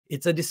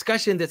it's a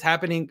discussion that's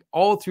happening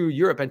all through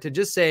Europe. And to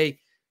just say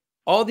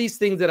all these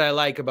things that I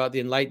like about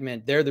the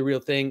Enlightenment, they're the real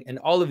thing, and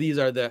all of these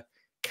are the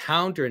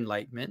counter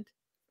Enlightenment,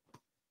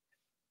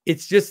 it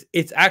just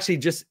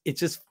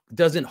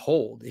doesn't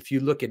hold if you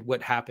look at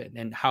what happened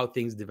and how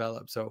things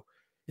developed. So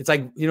it's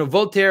like, you know,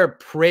 Voltaire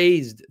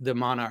praised the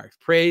monarchs,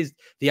 praised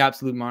the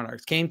absolute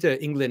monarchs, came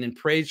to England and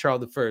praised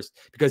Charles I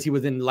because he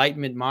was an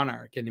Enlightenment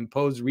monarch and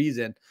imposed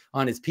reason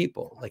on his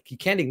people. Like, you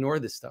can't ignore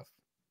this stuff.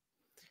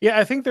 Yeah,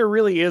 I think there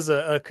really is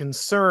a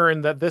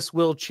concern that this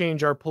will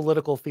change our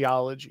political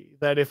theology,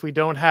 that if we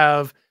don't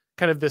have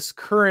kind of this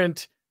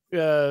current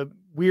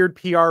weird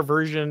PR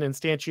version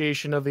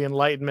instantiation of the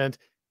Enlightenment.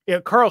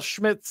 Carl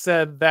Schmitt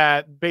said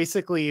that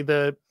basically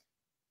the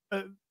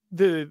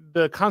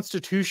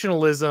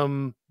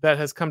constitutionalism that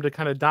has come to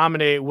kind of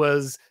dominate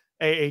was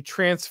a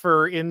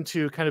transfer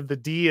into kind of the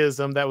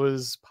deism that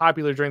was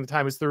popular during the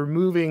time. It's the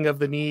removing of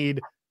the need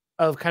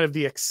of kind of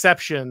the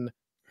exception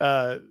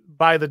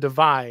by the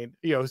divine.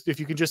 You know, if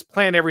you can just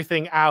plan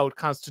everything out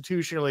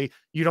constitutionally,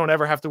 you don't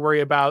ever have to worry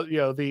about, you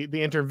know, the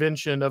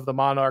intervention of the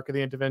monarch or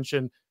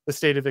the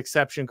state of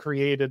exception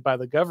created by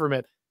the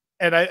government.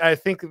 And I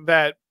think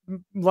that a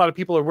lot of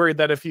people are worried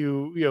that if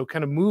you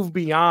kind of move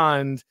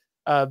beyond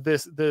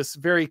this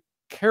very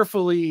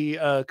carefully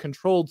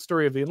controlled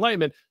story of the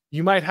Enlightenment,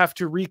 you might have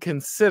to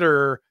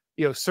reconsider,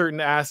 you know, certain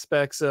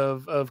aspects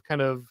of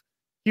kind of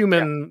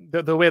human,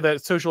 the way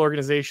that social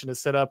organization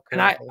is set up.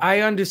 And I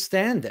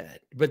understand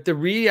that, but the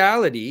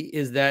reality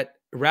is that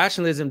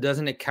rationalism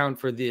doesn't account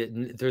for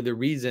the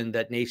reason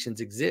that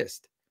nations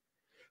exist.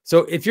 So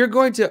if you're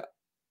going to,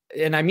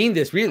 and I mean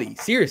this really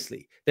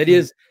seriously, that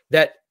is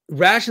that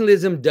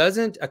rationalism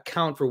doesn't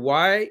account for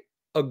why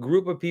a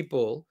group of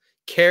people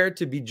care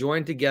to be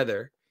joined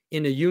together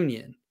in a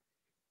union,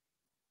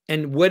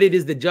 and what it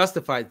is that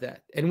justifies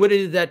that, and what it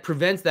is that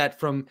prevents that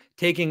from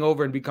taking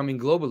over and becoming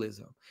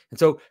globalism. And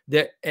so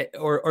that,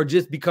 or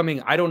just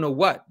becoming, I don't know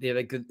what,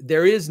 like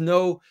there is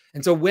no.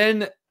 And so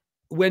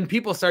when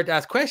people start to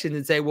ask questions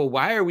and say, well,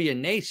 why are we a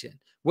nation?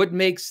 What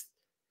makes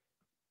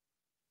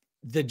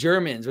the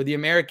Germans or the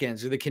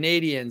Americans or the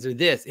Canadians or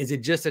this? Is it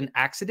just an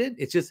accident?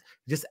 It's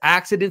just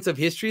accidents of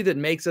history that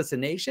makes us a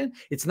nation.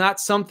 It's not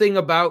something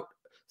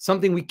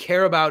we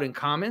care about in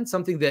common,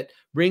 something that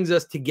brings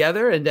us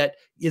together and that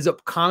is a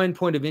common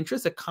point of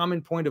interest, a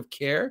common point of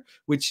care,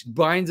 which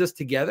binds us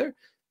together.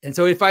 And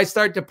so if I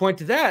start to point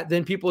to that,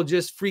 then people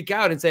just freak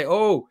out and say,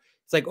 oh,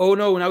 it's like, oh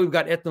no, now we've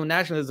got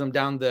ethno-nationalism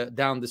down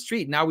the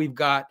street. Now we've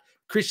got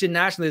Christian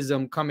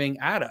nationalism coming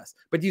at us.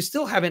 But you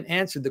still haven't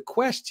answered the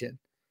question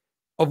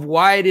of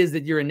why it is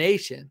that you're a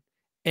nation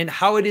and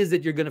how it is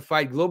that you're going to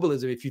fight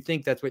globalism if you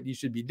think that's what you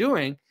should be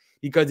doing.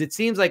 Because it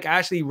seems like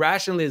actually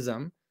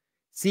rationalism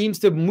seems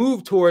to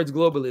move towards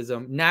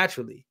globalism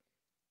naturally,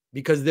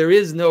 because there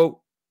is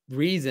no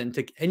reason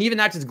to, and even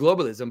not just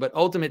globalism, but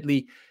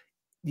ultimately,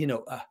 you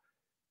know,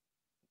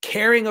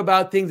 caring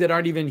about things that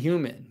aren't even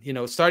human, you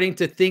know, starting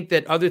to think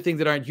that other things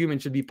that aren't human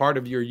should be part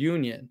of your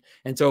union.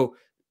 And so,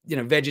 you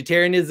know,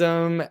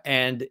 vegetarianism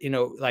and, you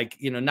know, like,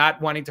 you know, not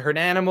wanting to hurt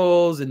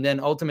animals, and then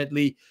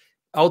ultimately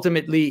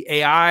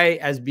AI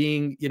as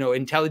being, you know,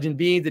 intelligent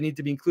beings that need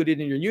to be included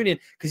in your union,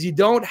 because you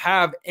don't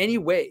have any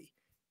way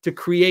to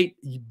create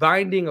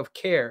binding of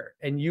care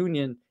and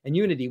union and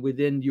unity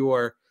within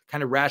your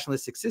kind of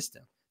rationalistic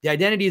system. The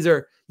identities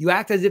are, you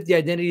act as if the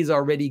identities are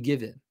already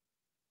given,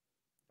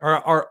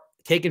 or are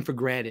taken for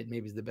granted,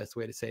 maybe is the best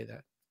way to say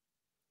that.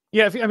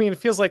 Yeah, I mean, it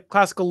feels like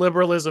classical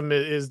liberalism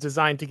is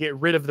designed to get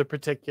rid of the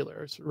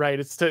particulars, right?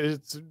 It's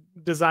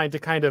designed to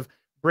kind of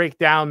break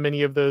down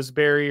many of those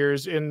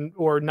barriers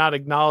or not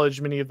acknowledge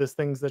many of those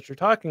things that you're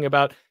talking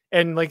about.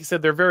 And like you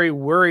said, they're very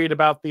worried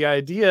about the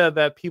idea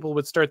that people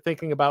would start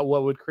thinking about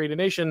what would create a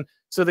nation.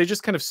 So they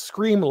just kind of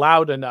scream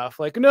loud enough,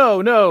 like, no,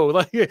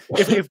 like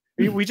if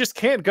we just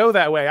can't go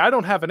that way. I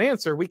don't have an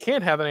answer. We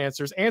can't have an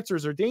answers.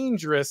 Answers are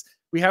dangerous.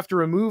 We have to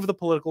remove the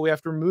political. We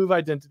have to remove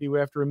identity. We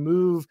have to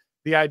remove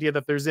the idea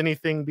that there's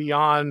anything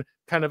beyond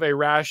kind of a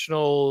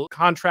rational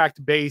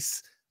contract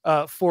base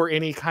for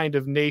any kind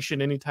of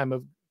nation, any type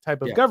of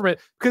government.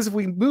 Because if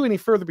we move any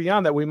further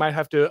beyond that, we might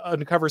have to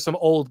uncover some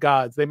old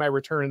gods. They might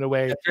return in a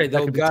way that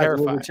could be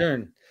terrifying. Will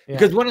return. Yeah.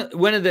 Because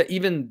one of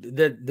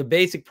the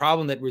basic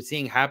problem that we're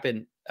seeing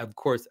happen, of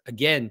course,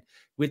 again,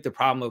 with the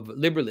problem of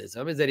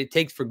liberalism, is that it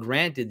takes for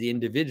granted the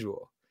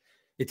individual.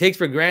 It takes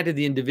for granted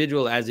the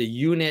individual as a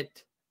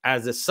unit,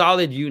 as a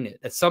solid unit,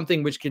 as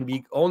something which can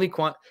be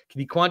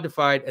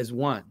quantified as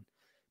one.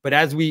 But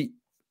as we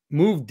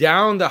move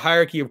down the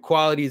hierarchy of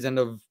qualities and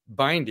of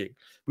binding,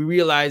 we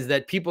realize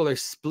that people are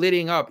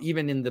splitting up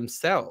even in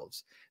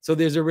themselves. So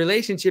there's a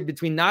relationship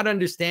between not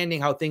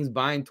understanding how things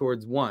bind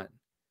towards one,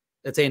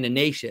 let's say in a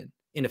nation,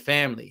 in a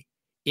family,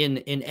 in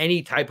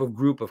any type of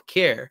group of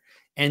care,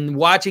 and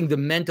watching the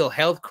mental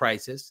health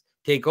crisis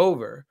take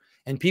over,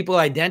 and people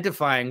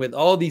identifying with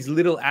all these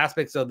little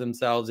aspects of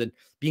themselves and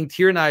being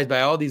tyrannized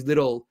by all these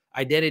little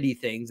identity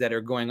things that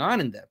are going on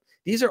in them.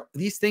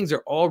 These things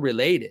are all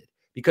related,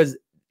 because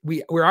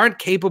we aren't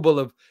capable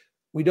of,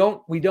 we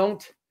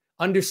don't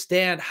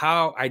understand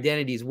how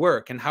identities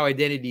work and how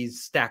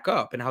identities stack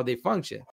up and how they function.